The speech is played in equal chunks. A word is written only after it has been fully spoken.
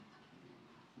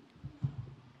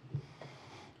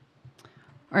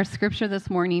Our scripture this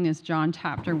morning is John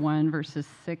chapter 1, verses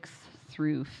 6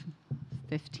 through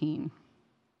 13.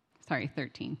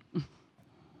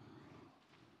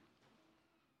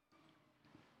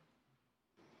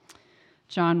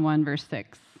 John 1, verse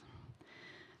 6.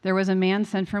 There was a man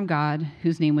sent from God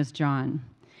whose name was John.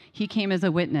 He came as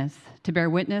a witness, to bear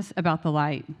witness about the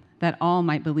light, that all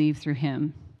might believe through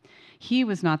him. He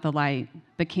was not the light,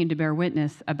 but came to bear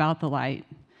witness about the light.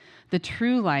 The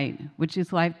true light, which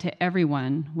is life to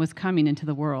everyone, was coming into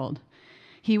the world.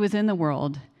 He was in the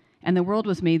world, and the world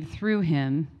was made through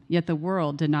him, yet the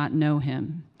world did not know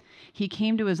him. He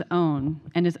came to his own,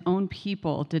 and his own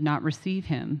people did not receive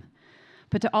him.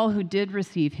 But to all who did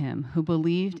receive him, who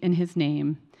believed in his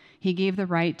name, he gave the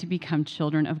right to become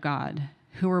children of God,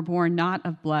 who were born not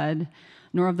of blood,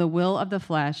 nor of the will of the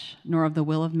flesh, nor of the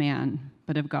will of man,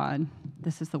 but of God.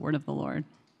 This is the word of the Lord.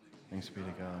 Thanks be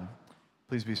to God.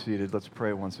 Please be seated. Let's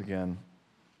pray once again.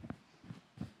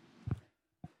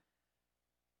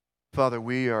 Father,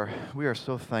 we are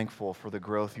so thankful for the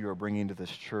growth you are bringing to this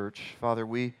church. Father,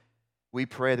 we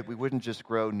pray that we wouldn't just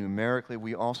grow numerically,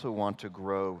 we also want to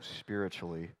grow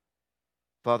spiritually.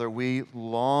 Father, we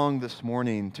long this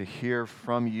morning to hear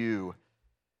from you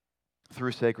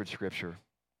through sacred scripture.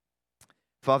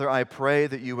 Father, I pray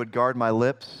that you would guard my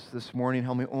lips this morning.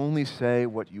 Help me only say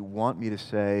what you want me to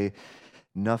say,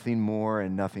 nothing more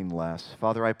and nothing less.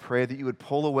 Father, I pray that you would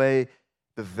pull away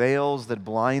the veils that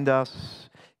blind us,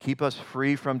 keep us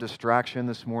free from distraction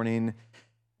this morning,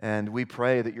 and we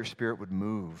pray that your Spirit would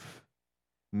move,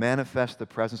 manifest the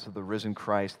presence of the risen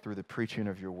Christ through the preaching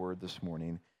of your word this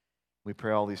morning. We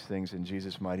pray all these things in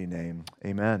Jesus' mighty name.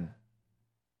 Amen.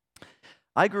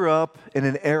 I grew up in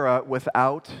an era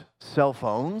without cell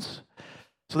phones,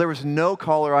 so there was no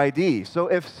caller ID. So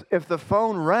if the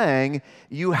phone rang,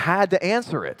 you had to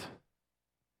answer it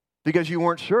because you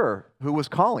weren't sure who was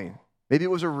calling. Maybe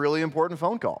it was a really important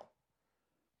phone call.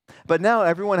 But now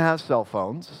everyone has cell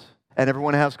phones and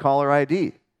everyone has caller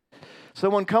ID. So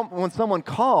when someone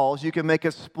calls, you can make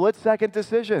a split-second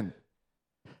decision.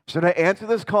 Should I answer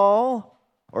this call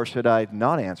or should I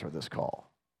not answer this call?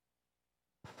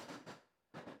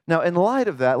 Now, in light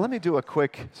of that, let me do a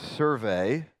quick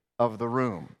survey of the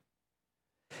room.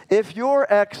 If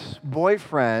your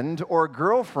ex-boyfriend or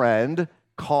girlfriend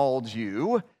called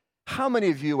you, how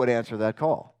many of you would answer that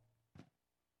call?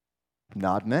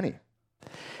 Not many.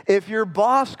 If your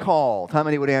boss called, how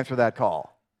many would answer that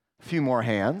call? A few more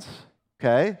hands,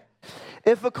 okay?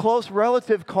 If a close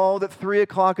relative called at 3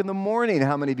 o'clock in the morning,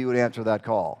 how many of you would answer that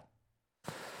call?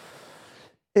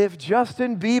 If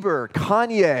Justin Bieber,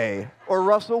 Kanye, or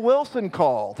Russell Wilson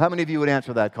called, how many of you would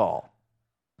answer that call?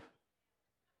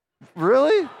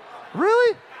 Really?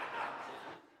 Really?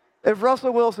 If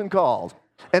Russell Wilson called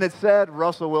and it said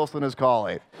Russell Wilson is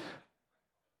calling,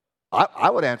 I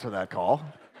would answer that call.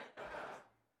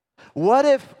 What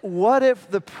if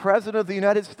the President of the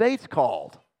United States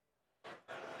called?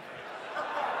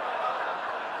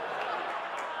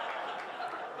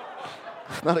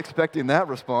 Not expecting that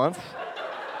response.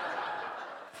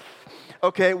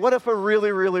 Okay, what if a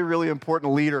really, really, really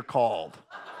important leader called?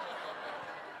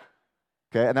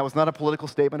 Okay, and that was not a political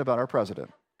statement about our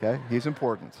president. Okay, he's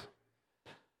important.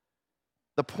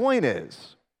 The point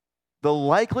is, the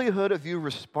likelihood of you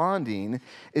responding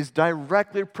is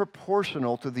directly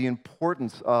proportional to the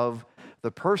importance of the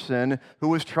person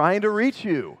who is trying to reach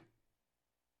you.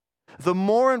 The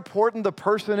more important the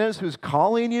person is who's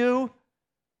calling you,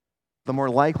 the more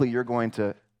likely you're going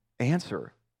to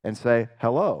answer and say,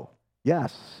 hello,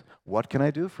 yes, what can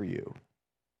I do for you?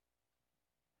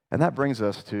 And that brings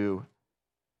us to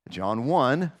John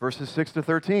 1, verses 6 to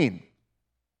 13.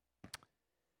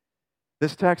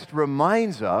 This text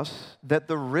reminds us that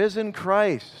the risen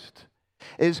Christ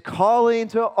is calling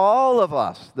to all of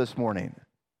us this morning.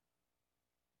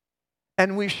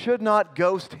 And we should not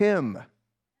ghost him.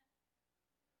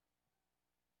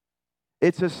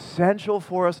 It's essential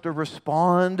for us to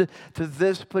respond to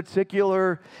this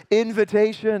particular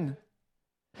invitation,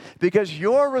 because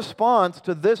your response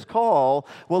to this call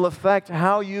will affect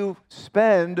how you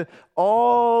spend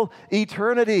all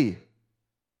eternity.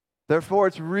 Therefore,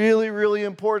 it's really, really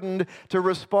important to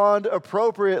respond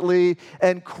appropriately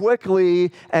and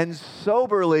quickly and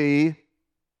soberly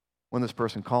when this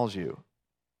person calls you.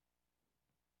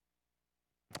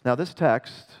 Now, this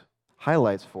text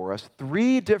highlights for us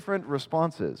 3 different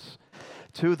responses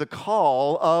to the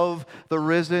call of the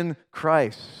risen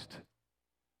Christ.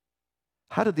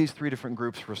 How did these 3 different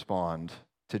groups respond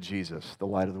to Jesus, the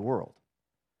light of the world?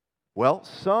 Well,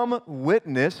 some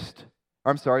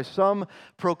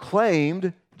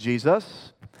proclaimed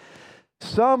Jesus,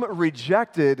 some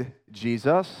rejected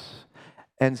Jesus,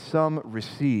 and some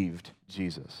received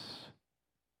Jesus.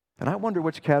 And I wonder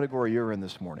which category you're in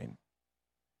this morning.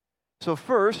 So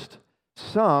first,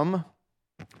 some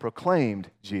proclaimed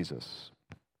Jesus.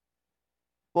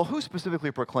 Well, who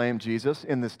specifically proclaimed Jesus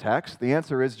in this text? The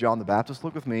answer is John the Baptist.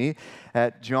 Look with me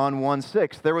at John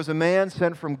 1:6. There was a man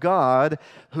sent from God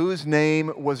whose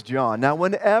name was John. Now,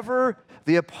 whenever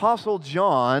the Apostle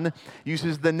John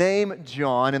uses the name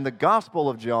John in the Gospel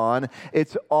of John,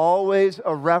 it's always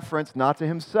a reference not to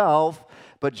himself,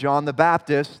 but John the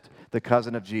Baptist, the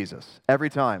cousin of Jesus. Every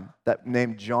time that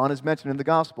name John is mentioned in the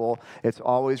Gospel, it's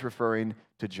always referring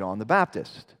to John the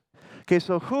Baptist. Okay,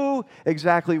 so who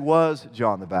exactly was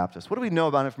John the Baptist? What do we know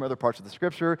about him from other parts of the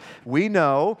Scripture? We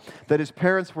know that his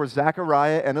parents were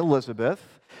Zechariah and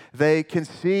Elizabeth. They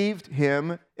conceived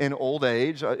him in old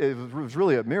age. It was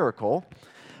really a miracle.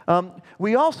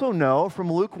 We also know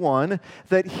from Luke 1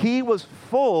 that he was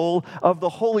full of the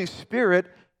Holy Spirit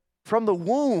from the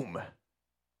womb,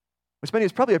 which means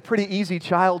he's probably a pretty easy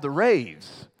child to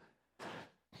raise.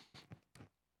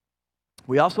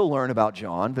 We also learn about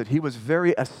John that he was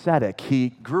very ascetic. He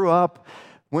grew up,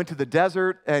 went to the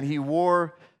desert, and he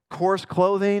wore coarse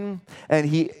clothing, and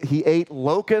he ate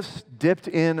locusts dipped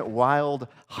in wild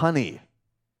honey.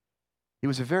 He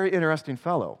was a very interesting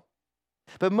fellow.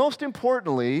 But most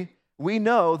importantly, we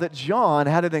know that John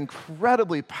had an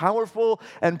incredibly powerful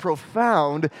and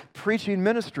profound preaching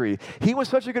ministry. He was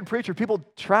such a good preacher. People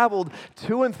traveled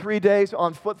 2 and 3 days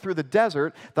on foot through the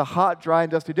desert, the hot, dry,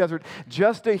 and dusty desert,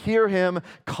 just to hear him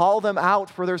call them out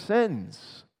for their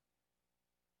sins.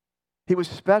 He was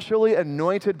specially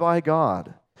anointed by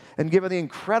God and given the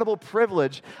incredible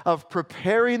privilege of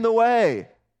preparing the way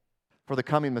for the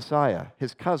coming Messiah,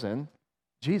 his cousin,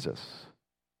 Jesus.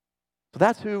 So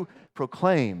that's who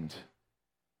proclaimed.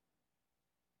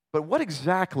 But what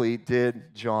exactly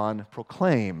did John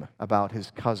proclaim about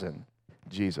his cousin,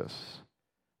 Jesus?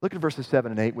 Look at verses 7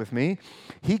 and 8 with me.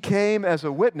 He came as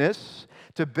a witness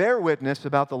to bear witness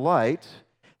about the light,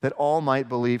 that all might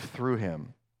believe through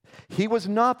him. He was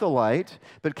not the light,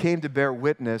 but came to bear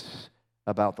witness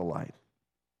about the light.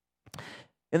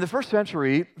 In the first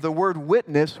century, the word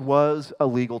witness was a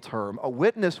legal term. A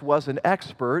witness was an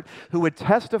expert who would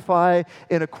testify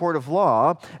in a court of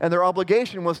law, and their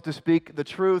obligation was to speak the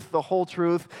truth, the whole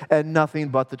truth, and nothing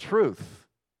but the truth.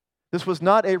 This was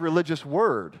not a religious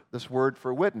word, this word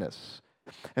for witness.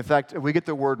 In fact, we get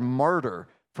the word martyr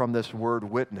from this word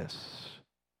witness.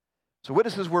 So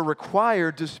witnesses were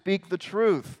required to speak the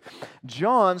truth.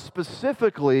 John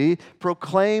specifically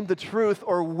proclaimed the truth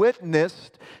or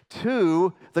witnessed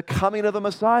to the coming of the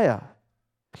Messiah.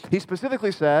 He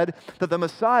specifically said that the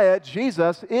Messiah,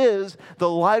 Jesus, is the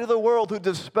light of the world who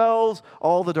dispels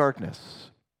all the darkness.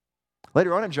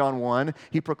 Later on in John 1,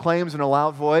 he proclaims in a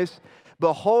loud voice,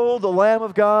 "Behold the Lamb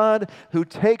of God who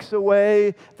takes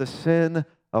away the sin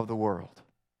of the world."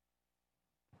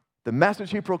 The message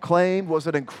he proclaimed was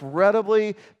an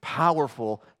incredibly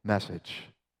powerful message.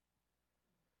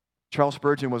 Charles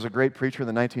Spurgeon was a great preacher in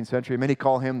the 19th century. Many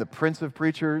call him the Prince of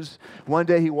Preachers. One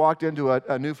day he walked into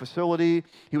a new facility.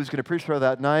 He was going to preach there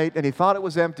that night, and he thought it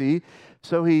was empty.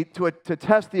 So to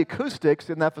test the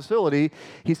acoustics in that facility,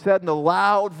 he said in a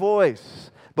loud voice,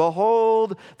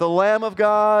 "Behold the Lamb of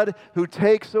God who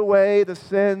takes away the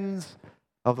sins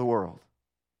of the world."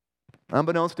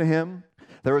 Unbeknownst to him,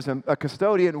 there was a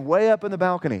custodian way up in the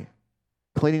balcony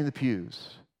cleaning the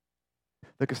pews.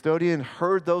 The custodian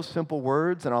heard those simple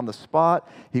words, and on the spot,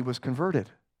 he was converted.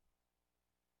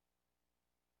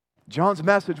 John's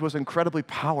message was incredibly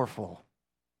powerful.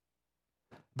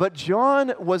 But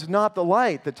John was not the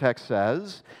light, the text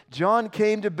says. John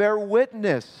came to bear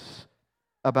witness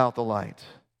about the light.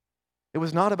 It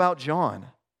was not about John.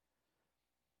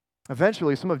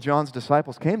 Eventually, some of John's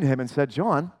disciples came to him and said,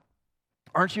 "John,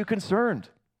 aren't you concerned?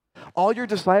 All your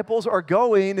disciples are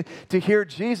going to hear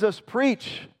Jesus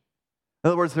preach." In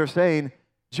other words, they're saying,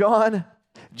 "John,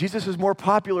 Jesus is more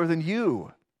popular than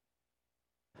you."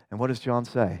 And what does John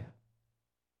say?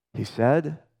 He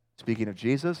said, speaking of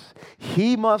Jesus,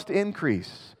 "He must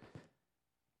increase,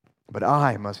 but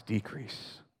I must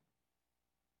decrease."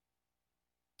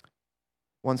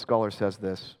 One scholar says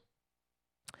this: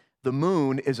 the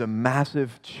moon is a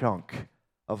massive chunk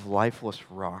of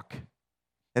lifeless rock.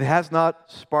 It has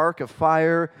not spark of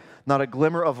fire, not a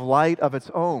glimmer of light of its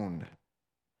own.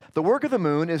 The work of the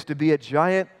moon is to be a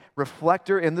giant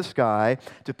reflector in the sky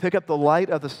to pick up the light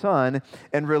of the sun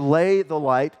and relay the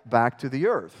light back to the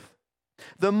earth.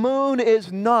 The moon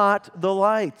is not the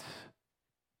light.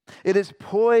 It is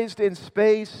poised in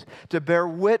space to bear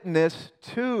witness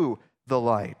to the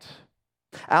light.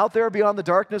 Out there beyond the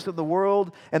darkness of the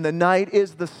world and the night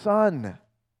is the sun.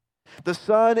 The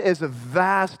sun is a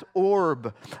vast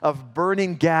orb of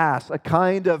burning gas, a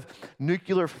kind of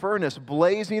nuclear furnace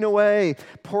blazing away,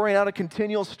 pouring out a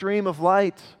continual stream of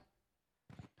light.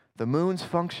 The moon's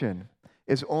function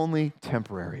is only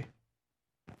temporary,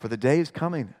 for the day is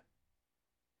coming.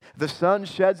 The sun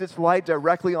sheds its light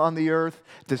directly on the earth,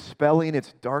 dispelling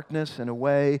its darkness in a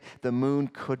way the moon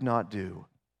could not do.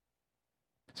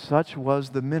 Such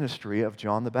was the ministry of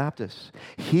John the Baptist.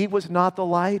 He was not the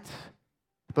light,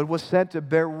 but was sent to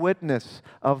bear witness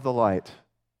of the light.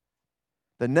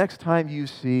 The next time you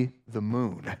see the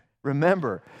moon,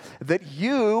 remember that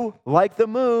you, like the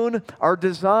moon, are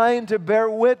designed to bear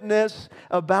witness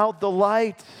about the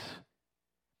light.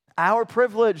 Our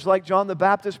privilege, like John the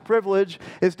Baptist's privilege,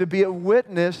 is to be a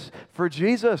witness for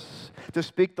Jesus, to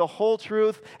speak the whole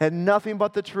truth and nothing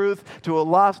but the truth to a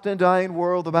lost and dying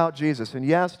world about Jesus. And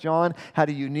yes, John had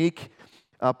a unique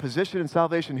position in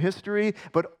salvation history,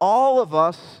 but all of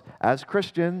us as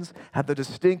Christians have the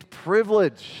distinct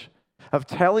privilege of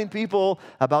telling people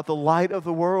about the light of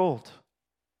the world.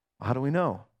 How do we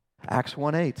know? Acts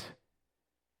 1:8.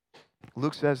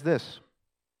 Luke says this,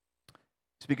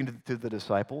 speaking to the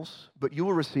disciples, "But you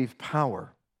will receive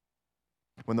power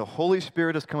when the Holy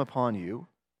Spirit has come upon you,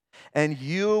 and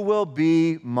you will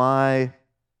be my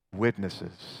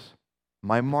witnesses,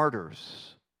 my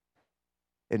martyrs,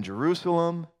 in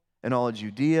Jerusalem and all of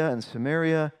Judea and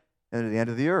Samaria and at the end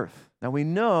of the earth." Now we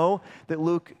know that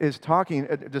Luke is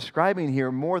describing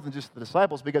here more than just the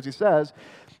disciples, because he says,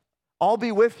 "I'll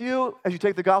be with you as you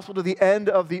take the gospel to the end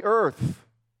of the earth."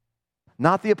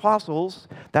 Not the apostles,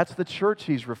 that's the church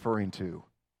he's referring to.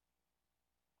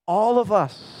 All of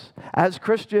us as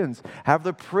Christians have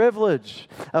the privilege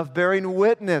of bearing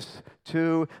witness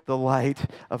to the light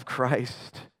of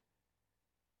Christ.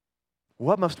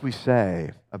 What must we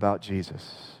say about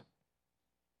Jesus?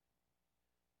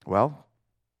 Well,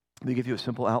 let me give you a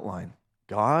simple outline.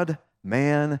 God,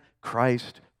 man,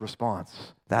 Christ,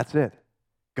 response. That's it.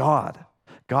 God.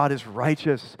 God is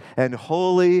righteous and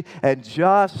holy and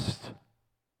just,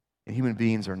 and human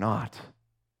beings are not.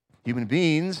 Human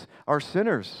beings are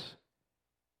sinners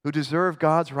who deserve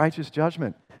God's righteous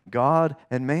judgment, God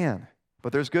and man.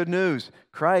 But there's good news.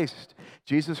 Christ,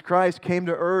 Jesus Christ, came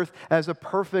to earth as a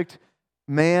perfect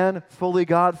man, fully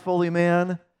God, fully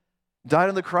man, died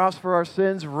on the cross for our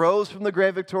sins, rose from the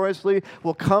grave victoriously,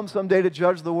 will come someday to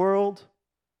judge the world.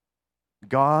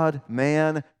 God,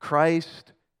 man,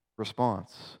 Christ,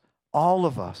 response. All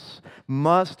of us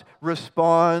must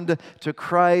respond to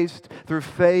Christ through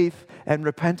faith and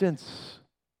repentance.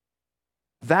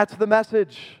 That's the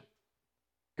message.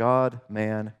 God,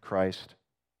 man, Christ,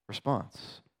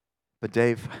 response. But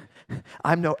Dave,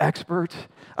 I'm no expert.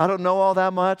 I don't know all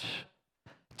that much.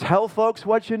 Tell folks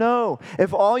what you know.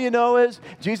 If all you know is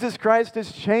Jesus Christ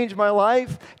has changed my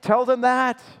life, tell them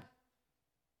that.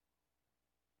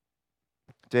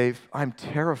 Dave, I'm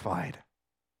terrified.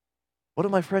 What do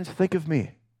my friends think of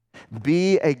me?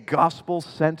 Be a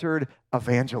gospel-centered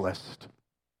evangelist.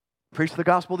 Preach the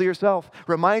gospel to yourself.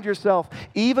 Remind yourself,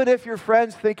 even if your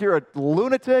friends think you're a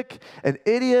lunatic, an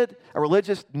idiot, a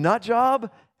religious nut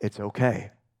job, it's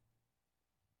okay.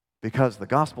 Because the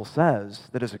gospel says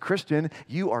that as a Christian,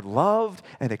 you are loved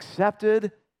and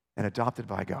accepted and adopted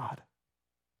by God.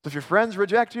 So if your friends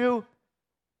reject you,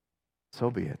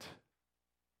 so be it.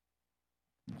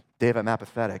 Dave, I'm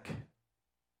apathetic.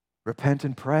 Repent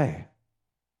and pray.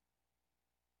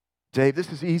 Dave,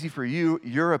 this is easy for you.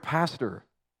 You're a pastor.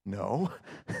 No.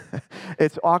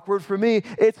 It's awkward for me.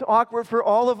 It's awkward for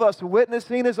all of us.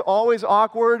 Witnessing is always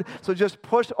awkward, so just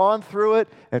push on through it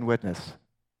and witness.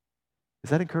 Is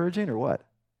that encouraging or what?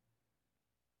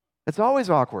 It's always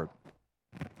awkward.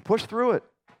 Push through it.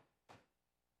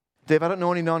 Dave, I don't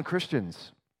know any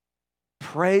non-Christians.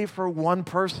 Pray for one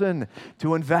person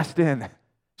to invest in.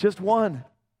 Just one.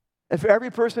 If every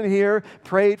person here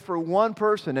prayed for one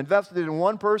person, invested in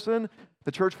one person,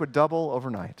 the church would double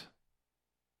overnight.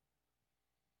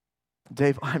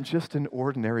 Dave, I'm just an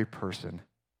ordinary person.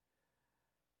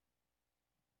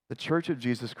 The Church of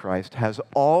Jesus Christ has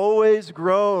always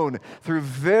grown through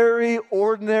very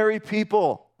ordinary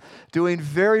people, doing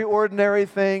very ordinary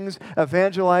things,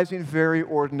 evangelizing very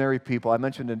ordinary people. I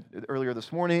mentioned it earlier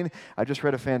this morning, I just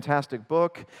read a fantastic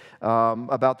book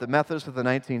about the Methodists of the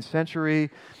 19th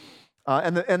century.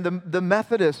 And the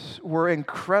Methodists were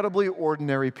incredibly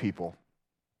ordinary people.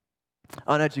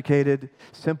 Uneducated,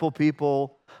 simple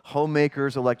people,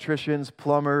 homemakers, electricians,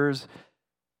 plumbers,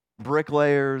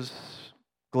 bricklayers,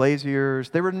 glaziers.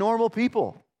 They were normal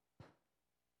people.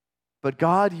 But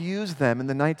God used them in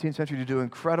the 19th century to do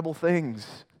incredible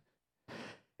things.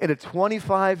 In a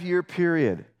 25-year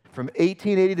period, From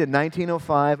 1880 to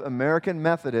 1905, American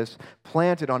Methodists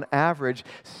planted on average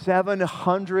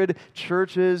 700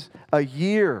 churches a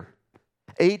year.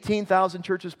 18,000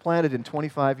 churches planted in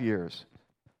 25 years.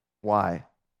 Why?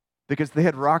 Because they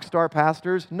had rock star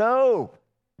pastors? No.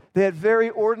 They had very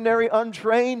ordinary,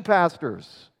 untrained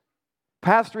pastors,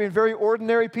 pastoring very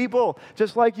ordinary people,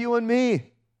 just like you and me.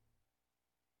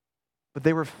 But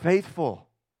they were faithful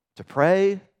to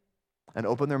pray and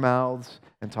open their mouths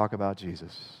and talk about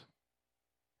Jesus.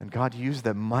 And God used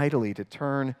them mightily to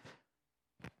turn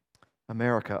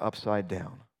America upside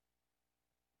down,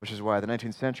 which is why the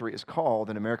 19th century is called,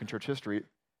 in American church history,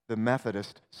 the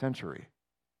Methodist century.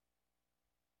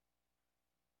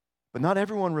 But not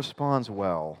everyone responds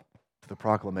well to the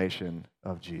proclamation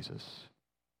of Jesus,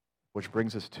 which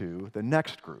brings us to the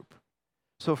next group.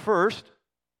 So first,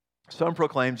 some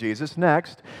proclaimed Jesus.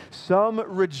 Next, some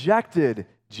rejected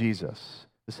Jesus,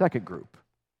 the second group.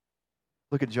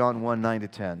 Look at John 1,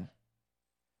 9-10.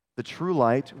 The true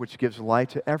light, which gives light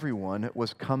to everyone,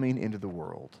 was coming into the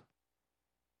world.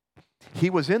 He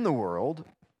was in the world,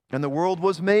 and the world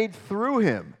was made through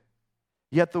him,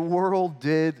 yet the world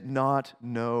did not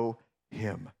know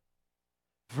him.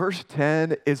 Verse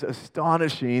 10 is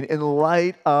astonishing in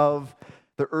light of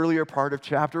the earlier part of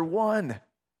chapter 1.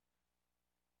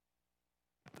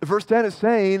 Verse 10 is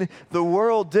saying the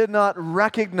world did not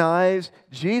recognize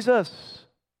Jesus.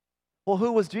 Well,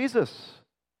 who was Jesus?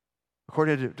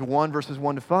 According to 1 verses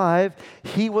 1-5,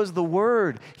 he was the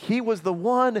Word. He was the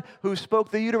one who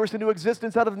spoke the universe into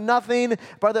existence out of nothing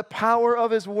by the power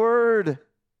of his Word.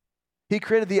 He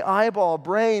created the eyeball,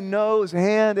 brain, nose,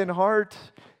 hand, and heart.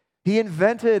 He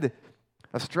invented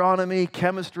astronomy,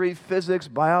 chemistry, physics,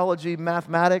 biology,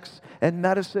 mathematics, and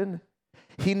medicine.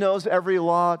 He knows every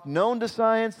law known to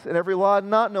science and every law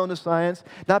not known to science,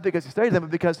 not because he studied them,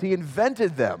 but because he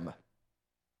invented them.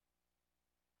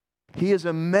 He is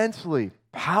immensely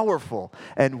powerful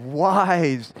and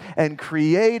wise and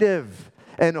creative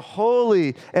and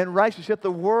holy and righteous, yet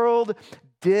the world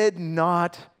did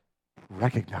not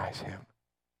recognize him.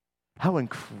 How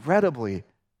incredibly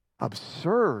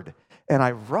absurd and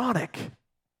ironic.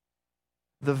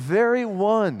 The very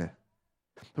one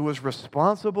who was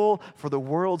responsible for the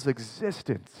world's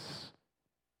existence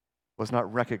was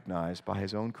not recognized by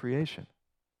his own creation.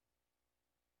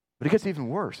 But it gets even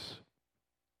worse.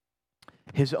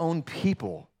 His own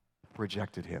people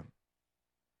rejected him.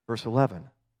 Verse 11,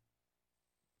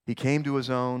 he came to his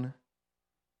own,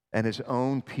 and his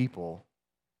own people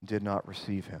did not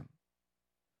receive him.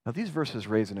 Now, these verses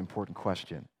raise an important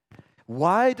question.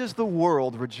 Why does the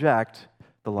world reject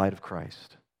the light of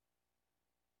Christ?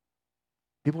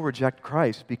 People reject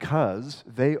Christ because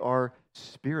they are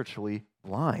spiritually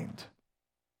blind.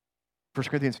 1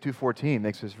 Corinthians 2:14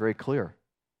 makes this very clear.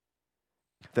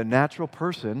 The natural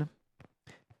person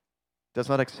does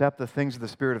not accept the things of the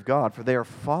Spirit of God, for they are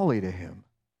folly to him.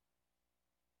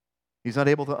 He's not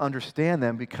able to understand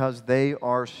them because they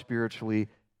are spiritually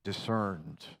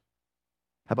discerned.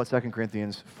 How about 2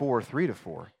 Corinthians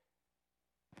 4:3-4?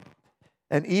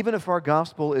 And even if our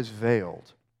gospel is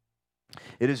veiled,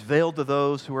 it is veiled to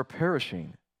those who are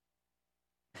perishing.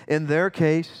 In their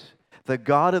case, the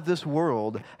God of this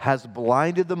world has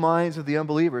blinded the minds of the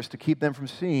unbelievers to keep them from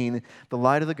seeing the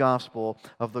light of the gospel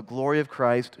of the glory of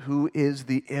Christ, who is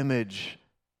the image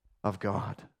of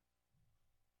God.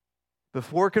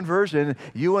 Before conversion,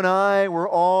 you and I were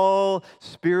all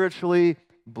spiritually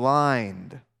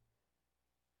blind.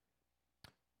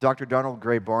 Dr. Donald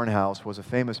Gray Barnhouse was a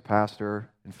famous pastor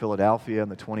in Philadelphia in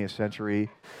the 20th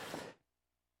century.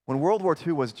 When World War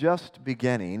II was just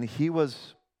beginning, he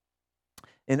was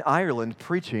in Ireland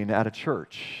preaching at a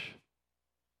church.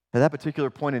 At that particular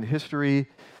point in history,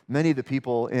 many of the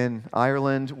people in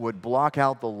Ireland would block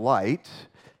out the light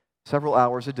several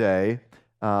hours a day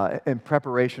in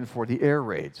preparation for the air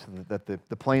raids, so that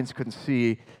the planes couldn't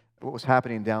see what was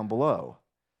happening down below.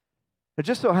 It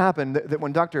just so happened that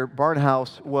when Dr.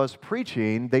 Barnhouse was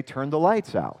preaching, they turned the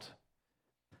lights out,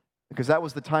 because that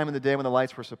was the time of the day when the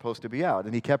lights were supposed to be out.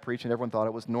 And he kept preaching. Everyone thought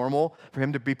it was normal for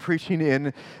him to be preaching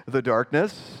in the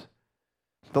darkness.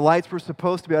 The lights were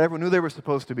supposed to be out. Everyone knew they were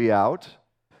supposed to be out.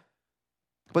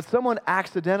 But someone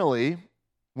accidentally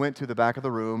went to the back of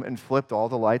the room and flipped all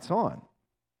the lights on,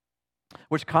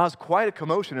 which caused quite a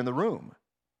commotion in the room.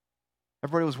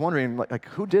 Everybody was wondering, like,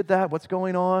 who did that? What's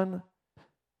going on?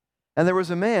 And there was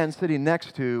a man sitting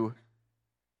next to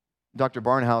Dr.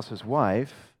 Barnhouse's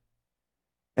wife,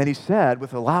 and he said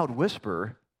with a loud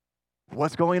whisper,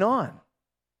 "What's going on?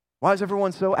 Why is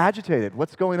everyone so agitated?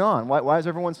 What's going on? Why is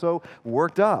everyone so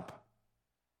worked up?"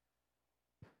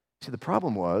 See, the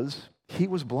problem was he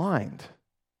was blind.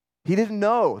 He didn't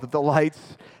know that the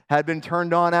lights had been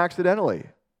turned on accidentally.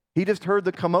 He just heard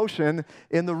the commotion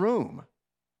in the room.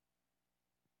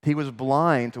 He was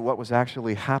blind to what was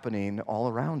actually happening all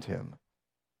around him.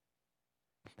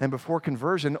 And before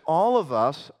conversion, all of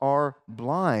us are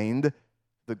blind to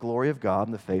the glory of God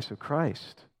in the face of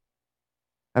Christ.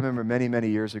 I remember many, many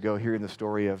years ago hearing the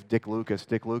story of Dick Lucas.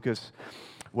 Dick Lucas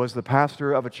was the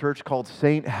pastor of a church called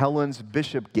St. Helens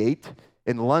Bishopgate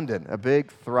in London, a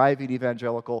big, thriving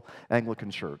evangelical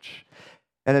Anglican church.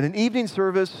 And at an evening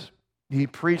service, he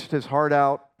preached his heart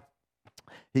out.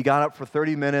 He got up for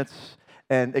 30 minutes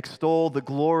and extolled the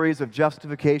glories of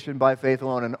justification by faith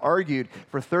alone and argued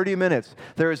for 30 minutes.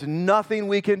 There is nothing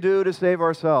we can do to save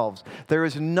ourselves. There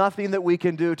is nothing that we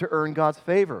can do to earn God's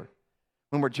favor.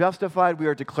 When we're justified, we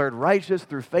are declared righteous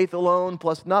through faith alone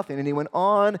plus nothing. And he went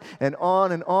on and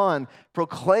on and on,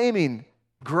 proclaiming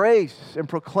grace and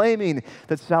proclaiming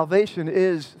that salvation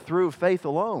is through faith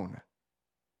alone.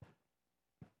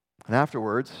 And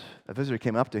afterwards, a visitor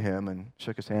came up to him and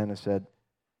shook his hand and said,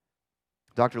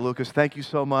 Dr. Lucas, thank you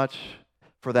so much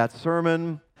for that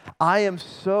sermon. I am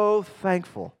so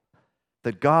thankful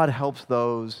that God helps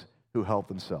those who help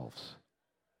themselves.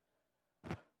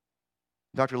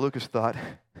 Dr. Lucas thought,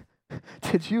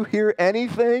 did you hear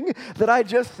anything that I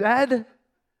just said?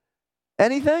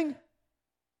 Anything?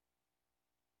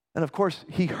 And of course,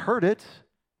 he heard it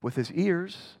with his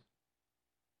ears,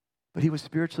 but he was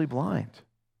spiritually blind.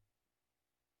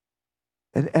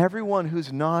 And everyone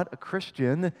who's not a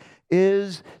Christian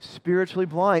is spiritually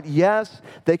blind. Yes,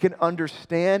 they can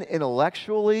understand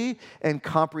intellectually and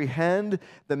comprehend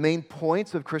the main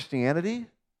points of Christianity,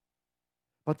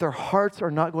 but their hearts are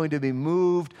not going to be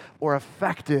moved or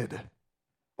affected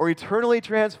or eternally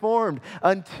transformed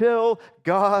until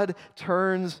God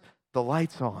turns the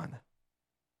lights on.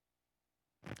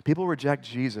 People reject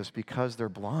Jesus because they're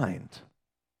blind.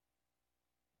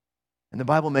 And the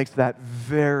Bible makes that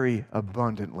very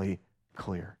abundantly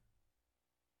clear.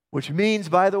 Which means,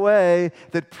 by the way,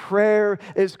 that prayer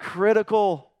is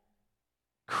critical.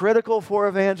 Critical for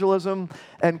evangelism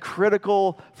and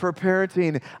critical for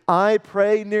parenting. I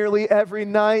pray nearly every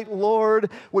night, Lord,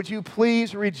 would you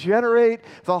please regenerate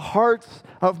the hearts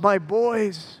of my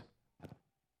boys?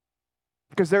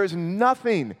 Because there is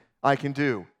nothing I can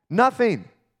do, nothing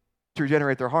to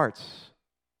regenerate their hearts.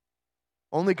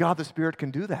 Only God the Spirit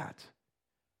can do that.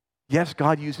 Yes,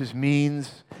 God uses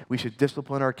means. We should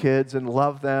discipline our kids and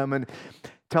love them and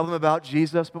tell them about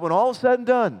Jesus. But when all is said and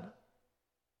done,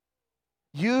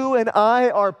 you and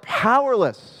I are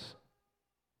powerless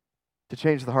to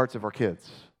change the hearts of our kids.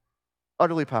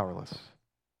 Utterly powerless.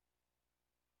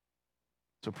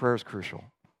 So prayer is crucial.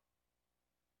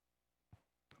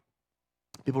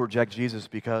 People reject Jesus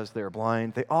because they are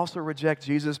blind. They also reject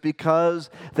Jesus because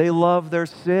they love their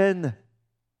sin.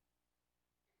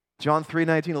 John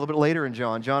 3:19, a little bit later in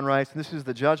John writes, this is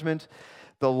the judgment.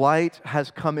 The light has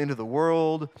come into the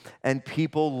world, and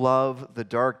people love the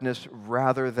darkness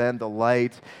rather than the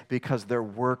light because their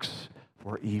works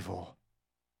were evil.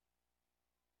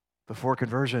 Before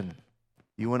conversion,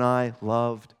 you and I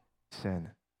loved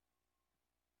sin.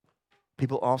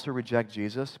 People also reject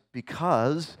Jesus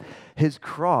because his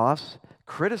cross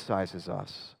criticizes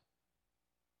us.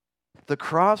 The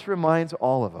cross reminds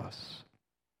all of us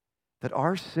that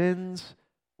our sins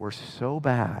were so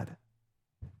bad,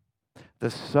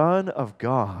 the Son of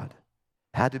God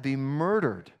had to be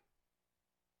murdered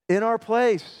in our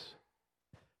place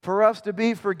for us to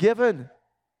be forgiven.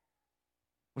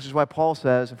 Which is why Paul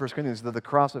says in 1 Corinthians that the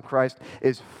cross of Christ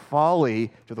is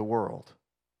folly to the world.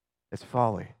 It's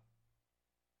folly.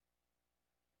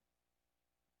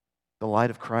 The light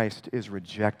of Christ is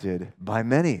rejected by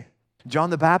many.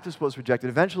 John the Baptist was rejected.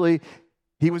 Eventually,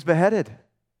 he was beheaded.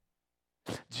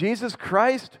 Jesus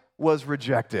Christ was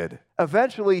rejected.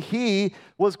 Eventually, he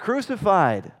was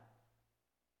crucified.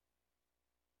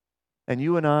 And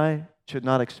you and I should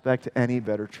not expect any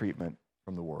better treatment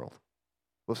from the world.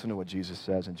 Listen to what Jesus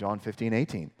says in John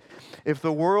 15:18. If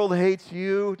the world hates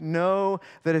you, know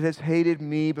that it has hated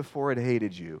me before it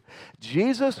hated you.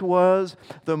 Jesus was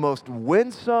the most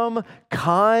winsome,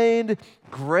 kind,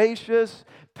 gracious,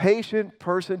 patient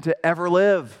person to ever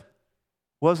live,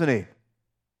 wasn't he?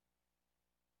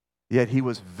 Yet he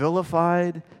was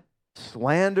vilified,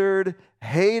 slandered,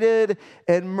 hated,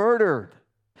 and murdered.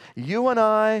 You and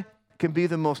I can be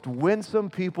the most winsome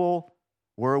people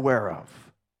we're aware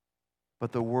of,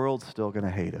 but the world's still going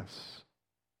to hate us.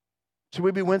 Should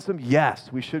we be winsome? Yes,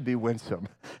 we should be winsome.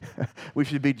 We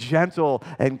should be gentle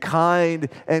and kind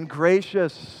and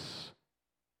gracious.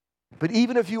 But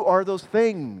even if you are those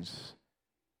things,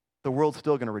 The world's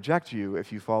still going to reject you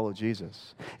if you follow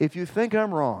Jesus. If you think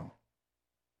I'm wrong,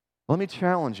 let me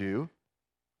challenge you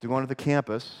to go onto the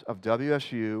campus of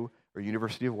WSU or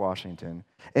University of Washington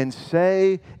and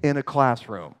say in a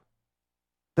classroom,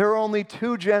 there are only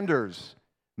two genders,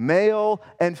 male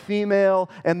and female,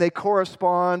 and they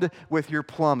correspond with your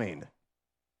plumbing.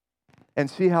 And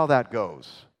see how that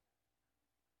goes.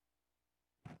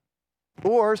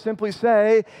 Or simply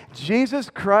say, Jesus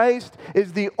Christ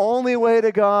is the only way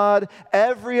to God.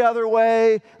 Every other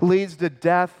way leads to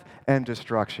death and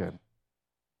destruction.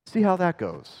 See how that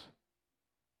goes.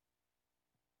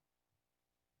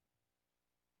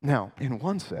 Now, in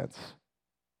one sense,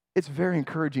 it's very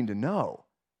encouraging to know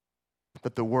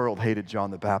that the world hated John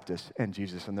the Baptist and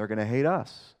Jesus, and they're going to hate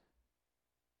us.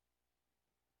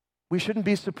 We shouldn't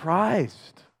be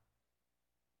surprised.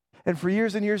 And for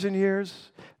years and years and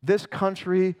years, this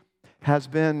country has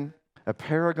been a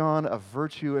paragon of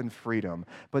virtue and freedom,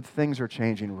 but things are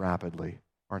changing rapidly,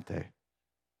 aren't they?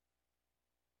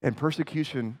 And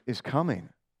persecution is coming.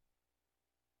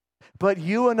 But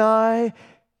you and I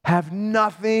have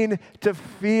nothing to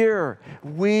fear.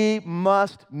 We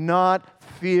must not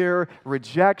fear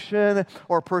rejection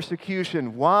or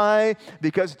persecution. Why?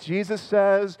 Because Jesus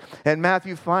says in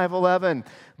Matthew 5:11,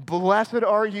 "Blessed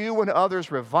are you when others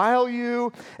revile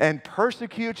you and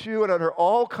persecute you and utter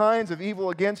all kinds of evil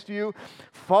against you,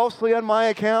 falsely on my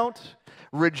account.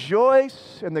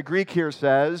 Rejoice," and the Greek here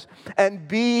says, "and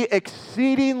be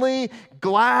exceedingly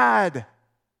glad."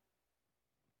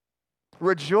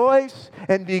 Rejoice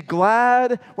and be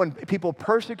glad when people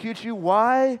persecute you.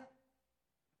 Why?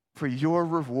 For your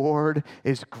reward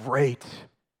is great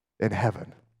in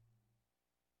heaven.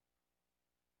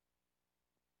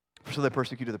 So they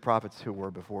persecuted the prophets who were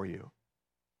before you.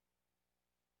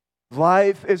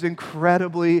 Life is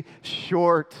incredibly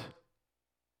short.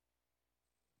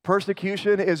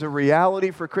 Persecution is a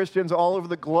reality for Christians all over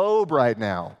the globe right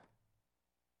now.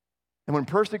 And when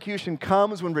persecution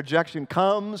comes, when rejection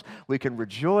comes, we can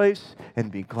rejoice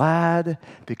and be glad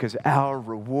because our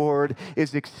reward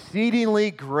is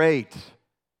exceedingly great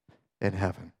in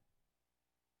heaven.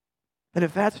 And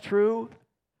if that's true,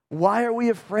 why are we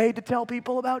afraid to tell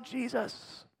people about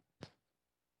Jesus?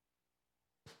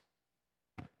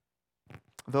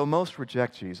 Though most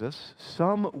reject Jesus,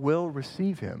 some will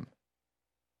receive him.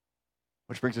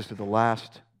 Which brings us to the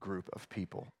last group of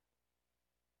people.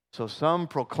 So some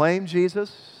proclaim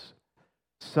Jesus,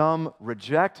 some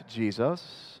reject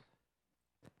Jesus,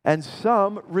 and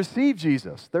some receive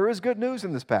Jesus. There is good news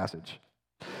in this passage.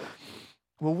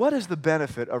 Well, what is the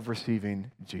benefit of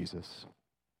receiving Jesus?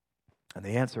 And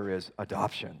the answer is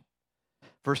adoption.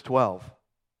 Verse 12,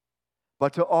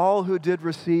 "But to all who did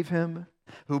receive him,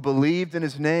 who believed in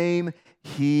his name,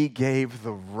 he gave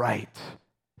the right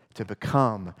to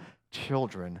become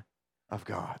children of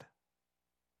God."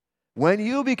 When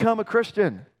you become a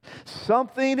Christian,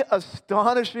 something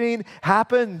astonishing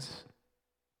happens.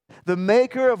 The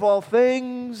maker of all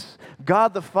things,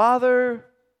 God the Father,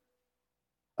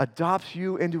 adopts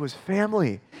you into his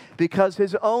family because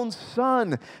his own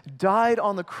son died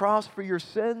on the cross for your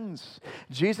sins.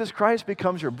 Jesus Christ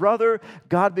becomes your brother,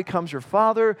 God becomes your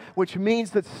father, which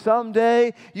means that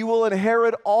someday you will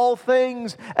inherit all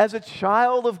things as a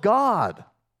child of God.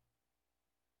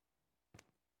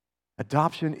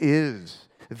 Adoption is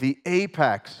the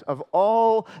apex of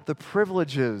all the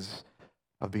privileges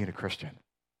of being a Christian.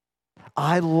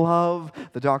 I love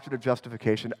the doctrine of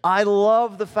justification. I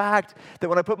love the fact that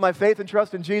when I put my faith and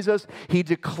trust in Jesus, he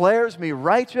declares me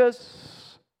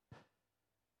righteous,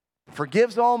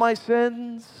 forgives all my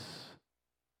sins.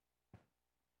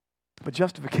 But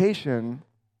justification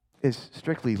is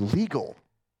strictly legal.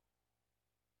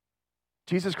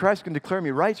 Jesus Christ can declare me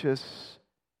righteous,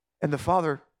 and the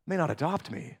Father may not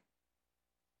adopt me.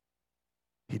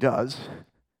 He does.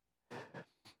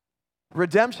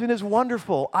 Redemption is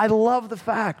wonderful. I love the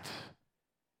fact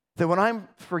that when I'm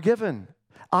forgiven,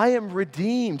 I am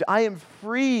redeemed. I am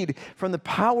freed from the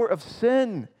power of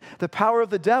sin, the power of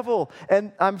the devil,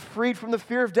 and I'm freed from the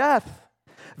fear of death.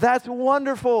 That's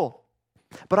wonderful.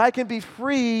 But I can be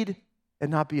freed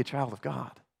and not be a child of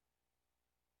God.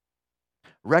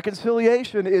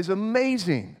 Reconciliation is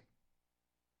amazing.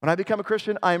 When I become a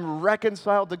Christian, I'm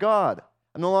reconciled to God.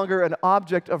 I'm no longer an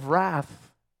object of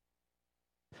wrath.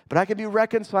 But I can be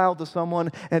reconciled to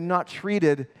someone and not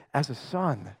treated as a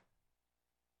son.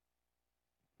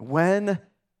 When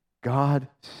God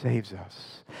saves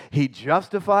us, he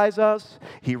justifies us,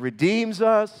 he redeems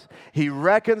us, he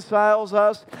reconciles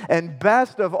us, and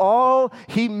best of all,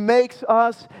 he makes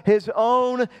us his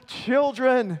own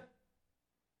children.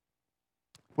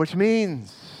 Which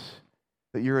means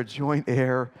that you're a joint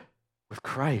heir with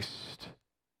Christ.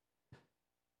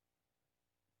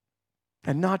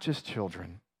 And not just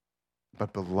children,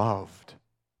 but beloved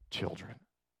children.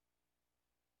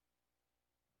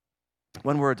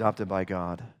 When we're adopted by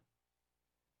God,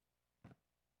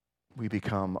 we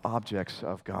become objects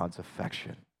of God's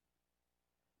affection.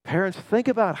 Parents, think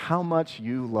about how much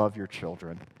you love your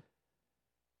children.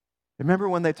 Remember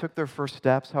when they took their first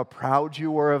steps, how proud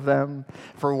you were of them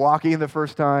for walking the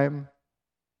first time?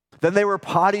 Then they were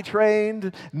potty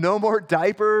trained, no more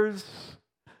diapers.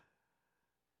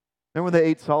 Remember when they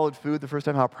ate solid food the first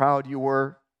time, how proud you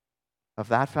were of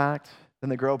that fact? Then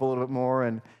they grow up a little bit more,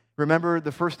 and remember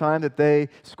the first time that they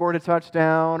scored a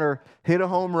touchdown or hit a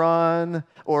home run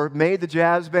or made the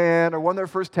jazz band or won their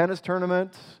first tennis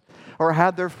tournament or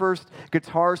had their first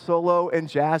guitar solo in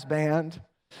jazz band?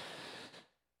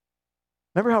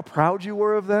 Remember how proud you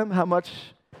were of them, how much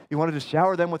you wanted to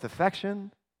shower them with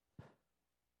affection?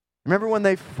 Remember when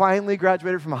they finally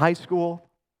graduated from high school,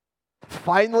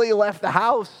 finally left the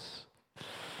house,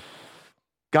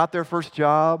 got their first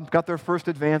job, got their first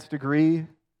advanced degree?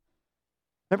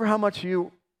 Remember how much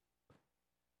you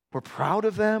were proud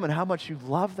of them and how much you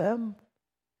love them?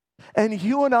 And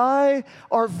you and I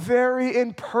are very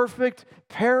imperfect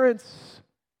parents.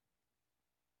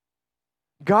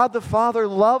 God the Father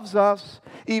loves us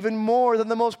even more than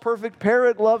the most perfect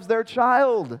parent loves their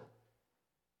child.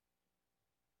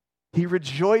 He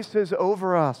rejoices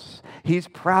over us. He's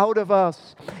proud of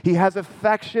us. He has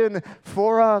affection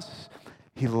for us.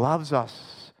 He loves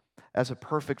us as a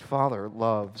perfect father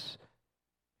loves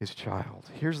his child.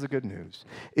 Here's the good news.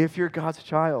 If you're God's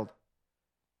child,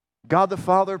 God the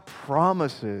Father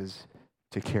promises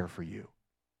to care for you.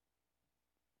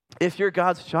 If you're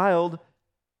God's child,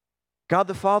 God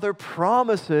the Father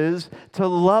promises to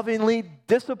lovingly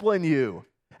discipline you,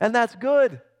 and that's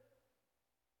good.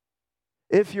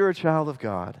 If you're a child of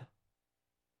God,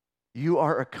 you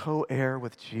are a co-heir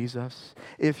with Jesus.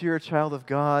 If you're a child of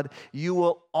God, you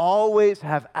will always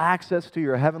have access to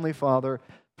your Heavenly Father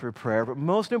through prayer. But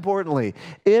most importantly,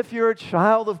 if you're a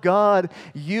child of God,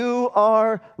 you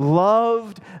are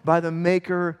loved by the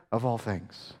Maker of all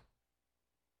things.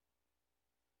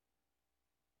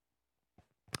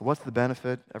 What's the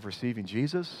benefit of receiving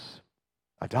Jesus?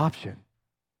 Adoption.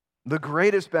 The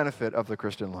greatest benefit of the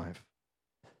Christian life.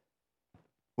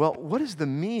 Well, what is the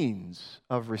means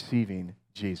of receiving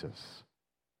Jesus?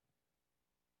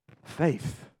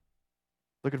 Faith.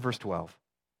 Look at verse 12.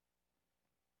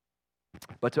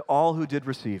 But to all who did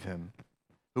receive him,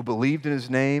 who believed in his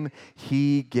name,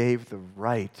 he gave the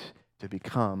right to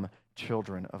become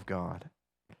children of God.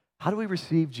 How do we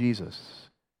receive Jesus?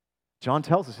 John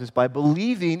tells us is by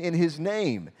believing in his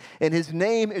name. And his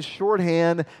name is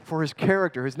shorthand for his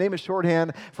character. His name is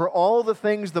shorthand for all the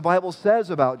things the Bible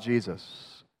says about Jesus.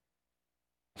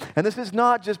 And this is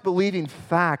not just believing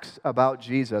facts about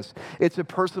Jesus. It's a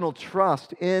personal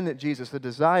trust in Jesus, a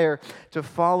desire to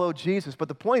follow Jesus. But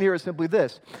the point here is simply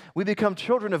this. We become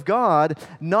children of God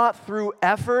not through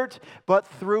effort, but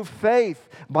through faith,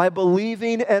 by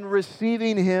believing and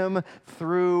receiving him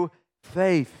through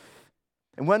faith.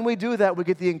 And when we do that, we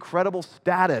get the incredible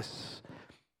status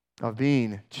of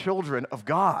being children of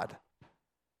God.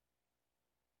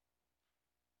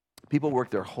 People work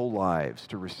their whole lives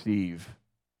to receive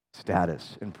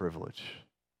status and privilege.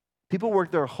 People work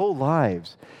their whole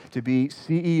lives to be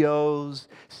CEOs,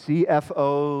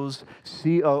 CFOs,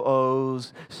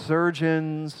 COOs,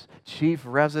 surgeons, chief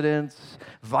residents,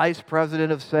 vice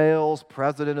president of sales,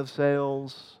 president of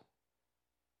sales.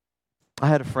 I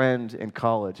had a friend in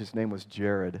college. His name was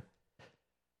Jared.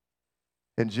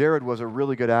 And Jared was a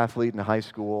really good athlete in high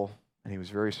school, and he was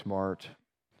very smart.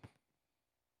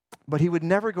 But he would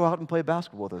never go out and play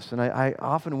basketball with us, and I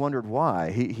often wondered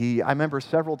why. I remember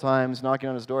several times knocking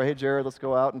on his door, "Hey, Jared, let's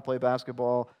go out and play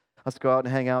basketball. Let's go out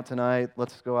and hang out tonight.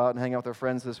 Let's go out and hang out with our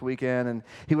friends this weekend." And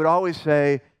he would always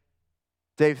say,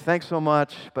 "Dave, thanks so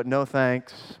much, but no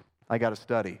thanks. I got to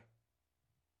study."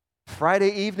 Friday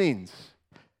evenings,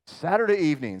 Saturday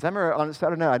evenings. I remember on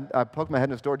Saturday night, I poked my head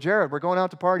in his door, "Jared, we're going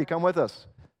out to party. Come with us."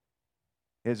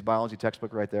 His biology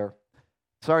textbook right there.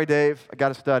 "Sorry, Dave, I got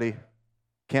to study.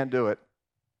 Can't do it."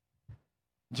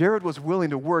 Jared was willing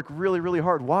to work really, really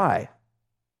hard. Why?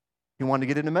 He wanted to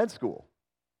get into med school.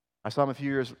 I saw him a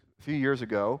few years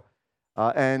ago,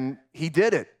 and he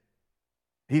did it.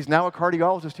 He's now a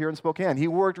cardiologist here in Spokane. He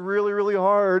worked really, really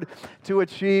hard to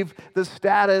achieve the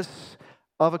status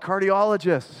of a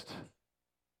cardiologist.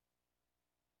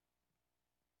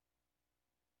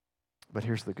 But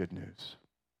here's the good news.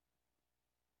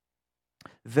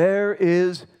 There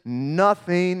is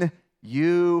nothing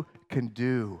you can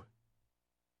do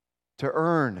to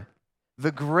earn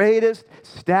the greatest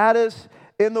status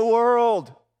in the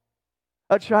world,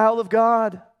 a child of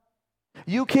God.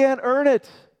 You can't earn it.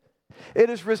 It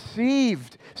is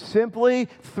received simply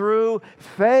through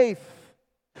faith.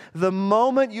 The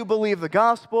moment you believe the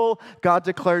gospel, God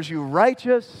declares you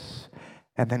righteous,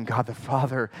 and then God the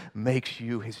Father makes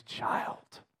you his child.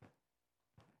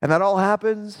 And that all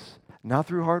happens not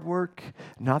through hard work,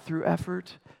 not through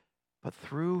effort, but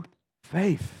through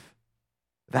faith.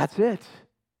 That's it.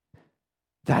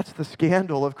 That's the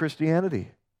scandal of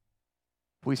Christianity.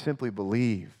 We simply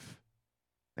believe,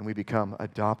 and we become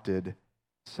adopted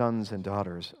sons and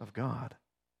daughters of God.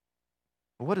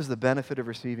 But what is the benefit of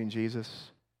receiving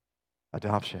Jesus?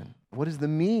 Adoption. What is the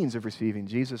means of receiving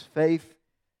Jesus? Faith.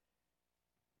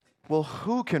 Well,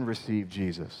 who can receive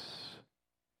Jesus?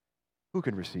 Who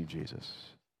can receive Jesus?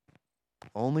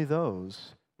 Only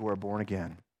those who are born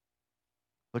again.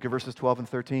 Look at verses 12 and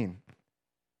 13.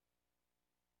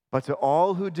 But to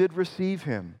all who did receive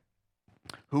him,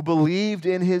 who believed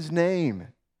in his name,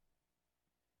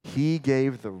 he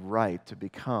gave the right to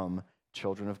become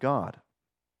children of God,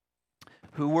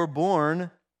 who were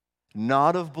born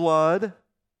not of blood,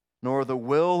 nor the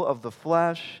will of the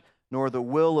flesh, nor the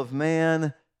will of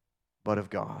man, but of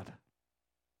God.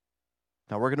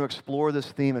 Now we're going to explore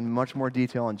this theme in much more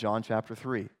detail in John chapter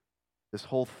 3. This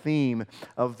whole theme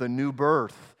of the new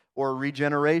birth or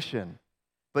regeneration.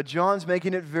 But John's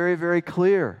making it very, very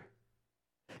clear.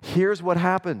 Here's what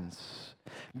happens.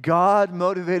 God,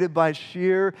 motivated by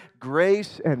sheer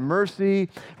grace and mercy,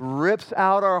 rips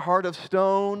out our heart of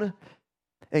stone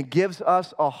and gives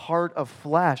us a heart of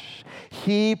flesh.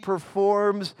 He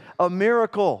performs a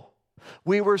miracle.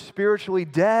 We were spiritually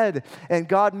dead, and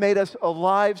God made us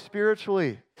alive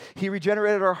spiritually. He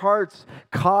regenerated our hearts,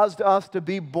 caused us to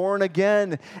be born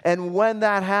again. And when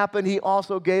that happened, he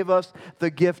also gave us the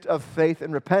gift of faith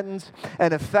and repentance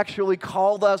and effectually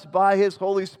called us by his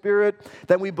Holy Spirit.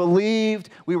 Then we believed,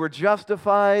 we were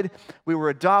justified, we were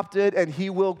adopted, and he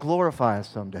will glorify us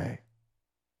someday.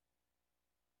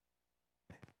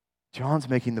 John's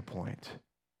making the point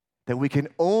that we can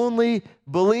only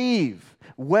believe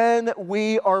when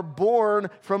we are born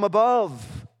from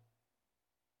above.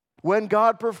 When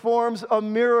God performs a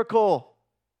miracle,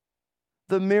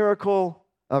 the miracle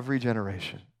of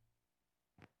regeneration.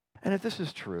 And if this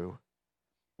is true,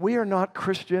 we are not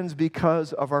Christians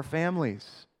because of our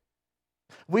families.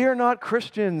 We are not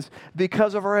Christians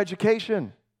because of our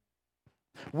education.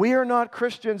 We are not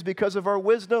Christians because of our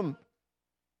wisdom.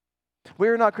 We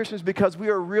are not Christians because we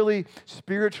are really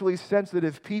spiritually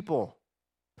sensitive people.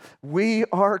 We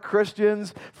are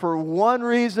Christians for one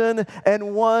reason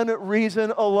and one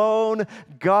reason alone.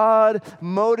 God,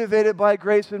 motivated by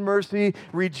grace and mercy,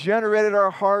 regenerated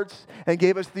our hearts and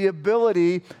gave us the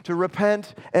ability to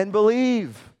repent and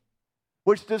believe,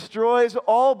 which destroys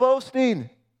all boasting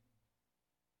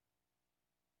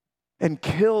and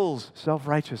kills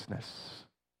self-righteousness.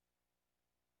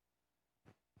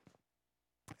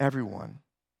 Everyone,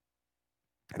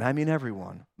 and I mean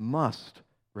everyone, must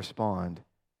respond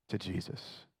to Jesus.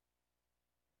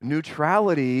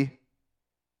 Neutrality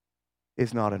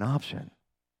is not an option.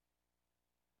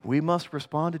 We must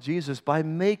respond to Jesus by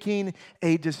making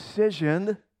a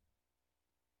decision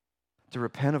to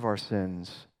repent of our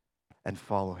sins and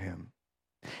follow him.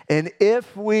 And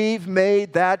if we've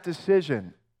made that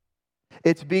decision,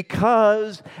 it's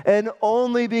because and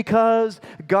only because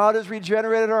God has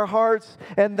regenerated our hearts,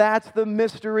 and that's the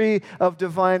mystery of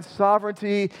divine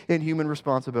sovereignty and human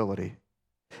responsibility.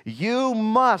 You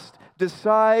must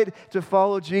decide to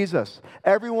follow Jesus.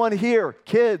 Everyone here,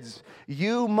 kids,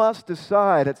 you must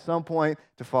decide at some point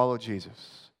to follow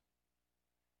Jesus.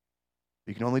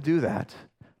 You can only do that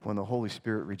when the Holy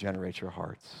Spirit regenerates your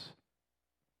hearts.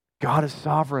 God is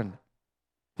sovereign,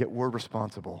 yet we're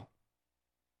responsible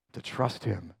to trust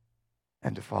him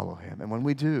and to follow him. And when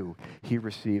we do, he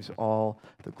receives all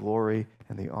the glory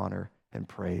and the honor and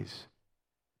praise.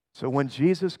 So when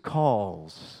Jesus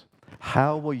calls,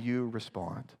 how will you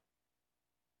respond?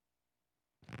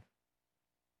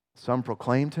 Some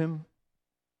proclaimed him,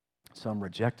 some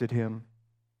rejected him,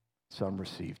 some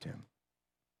received him.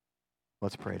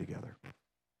 Let's pray together.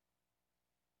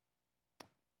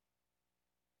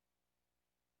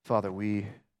 Father, we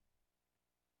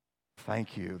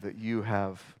thank you that you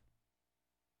have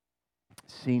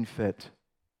seen fit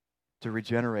to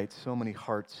regenerate so many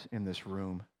hearts in this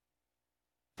room.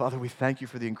 Father, we thank you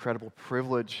for the incredible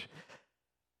privilege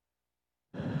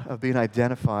of being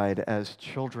identified as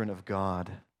children of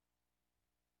God.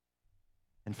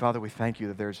 And Father, we thank you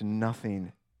that there's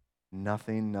nothing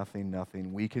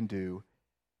we can do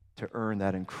to earn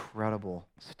that incredible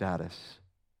status.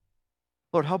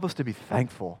 Lord, help us to be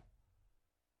thankful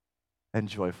and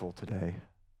joyful today.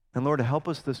 And Lord, help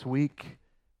us this week,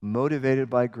 motivated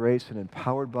by grace and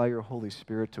empowered by your Holy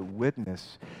Spirit, to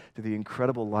witness to the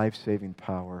incredible life-saving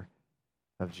power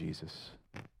of Jesus.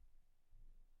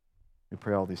 We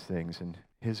pray all these things in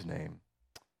his name.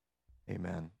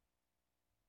 Amen.